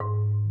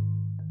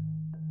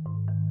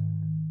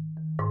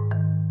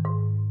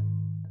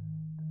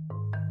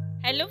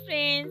Hello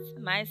friends,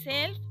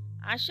 myself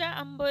Asha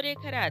Ambore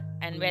Kharat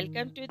and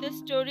welcome to the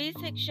story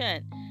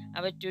section.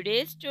 Our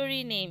today's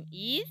story name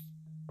is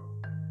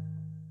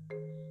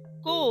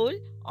Coal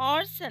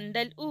or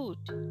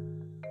Sandalwood.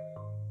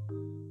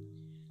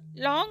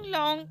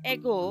 Long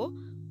ago,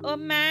 a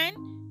man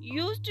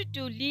used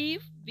to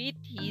live with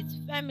his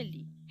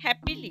family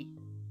happily.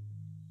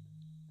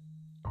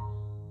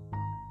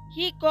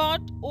 He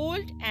got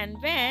old and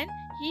when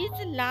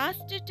his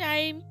last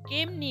time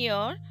came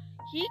near,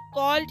 he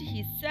called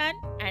his son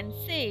and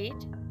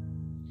said,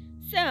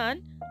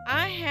 "Son,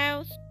 I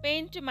have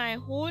spent my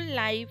whole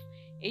life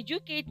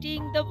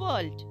educating the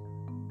world.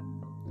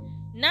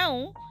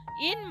 Now,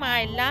 in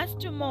my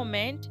last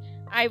moment,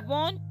 I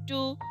want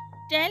to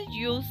tell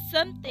you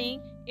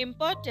something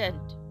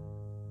important."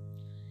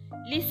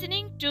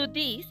 Listening to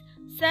this,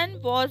 son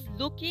was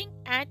looking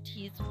at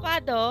his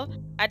father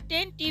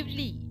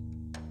attentively.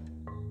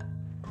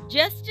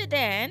 Just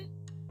then,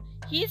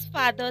 his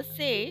father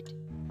said,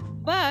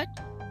 "But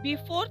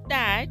before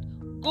that,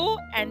 go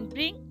and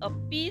bring a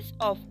piece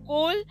of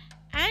coal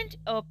and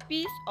a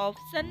piece of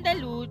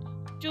sandalwood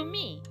to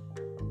me."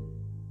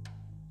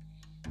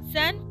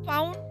 Son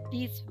found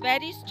this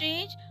very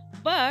strange,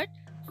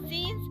 but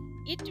since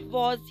it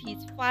was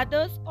his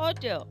father's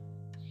order,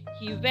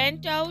 he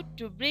went out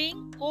to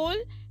bring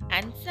coal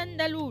and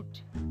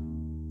sandalwood.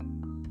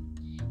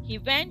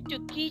 He went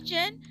to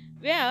kitchen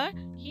where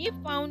he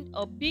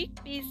found a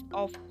big piece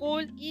of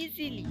coal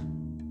easily.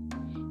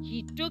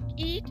 He took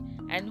it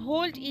and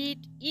held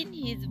it in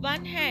his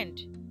one hand.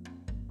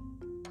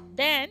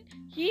 Then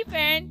he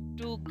went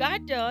to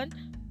garden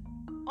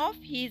of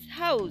his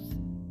house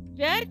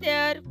where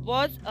there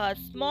was a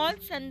small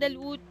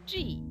sandalwood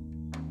tree.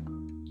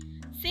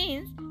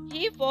 Since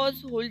he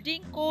was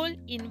holding coal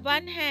in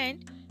one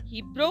hand,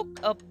 he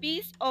broke a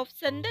piece of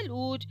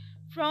sandalwood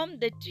from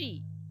the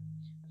tree.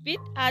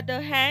 With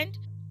other hand,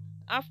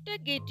 after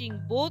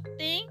getting both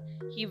things,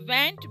 he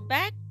went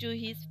back to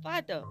his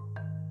father.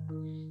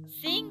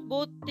 Seeing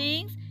both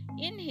things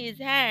in his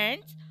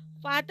hands,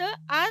 father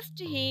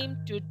asked him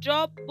to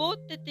drop both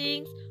the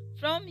things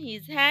from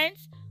his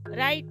hands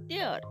right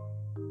there.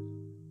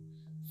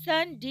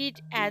 Son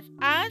did as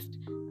asked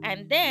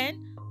and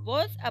then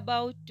was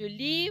about to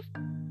leave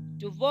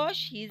to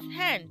wash his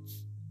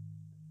hands.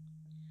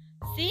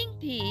 Seeing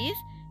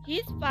this,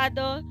 his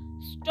father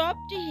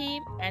stopped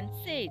him and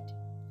said,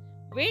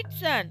 "Wait,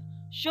 son,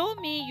 show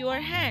me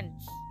your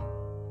hands."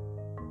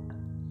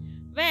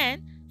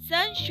 When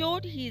son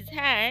showed his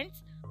hands,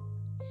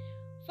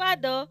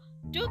 father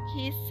took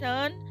his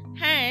son's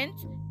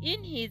hands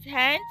in his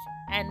hands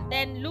and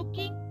then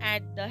looking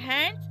at the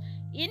hands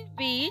in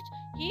which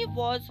he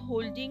was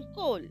holding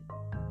coal,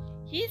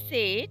 he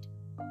said,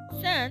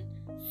 "Son,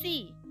 see,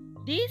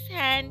 this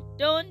hand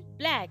turned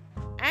black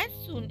as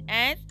soon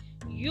as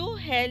you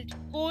held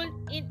coal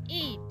in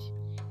it,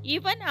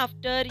 even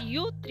after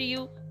you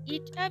threw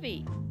it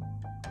away.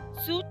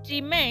 Soot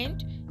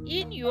remained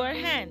in your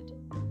hand.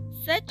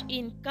 Such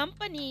in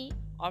company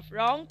of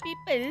wrong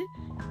people,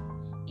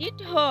 it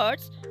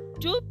hurts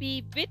to be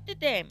with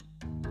them.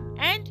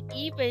 And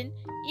even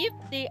if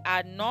they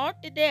are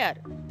not there,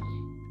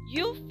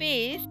 you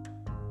face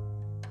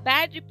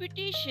bad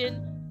reputation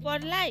for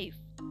life."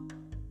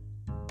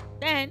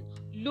 Then,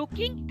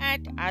 looking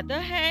at other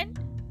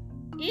hand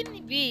in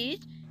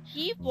which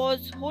he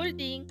was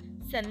holding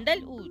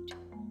sandalwood,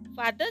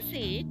 father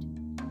said,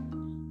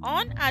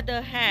 "On other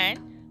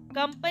hand,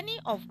 company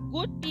of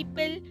good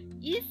people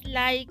is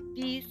like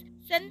this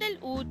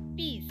sandalwood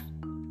piece.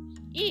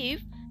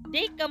 If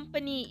they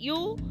accompany you,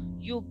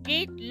 you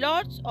get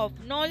lots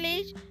of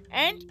knowledge,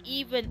 and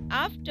even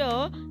after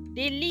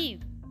they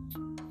leave,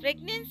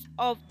 fragrance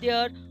of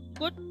their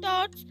good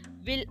thoughts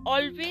will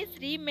always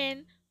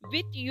remain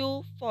with you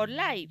for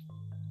life.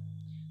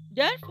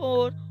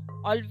 Therefore,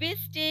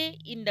 always stay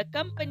in the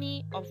company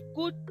of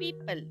good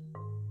people."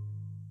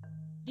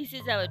 This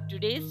is our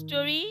today's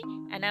story,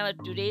 and our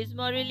today's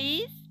moral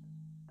is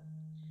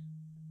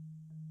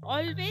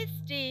always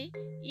stay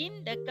in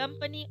the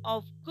company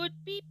of good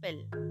people.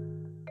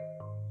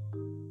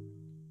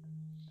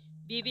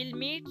 We will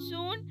meet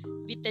soon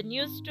with a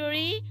new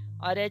story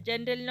or a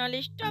general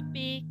knowledge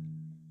topic.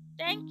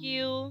 Thank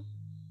you.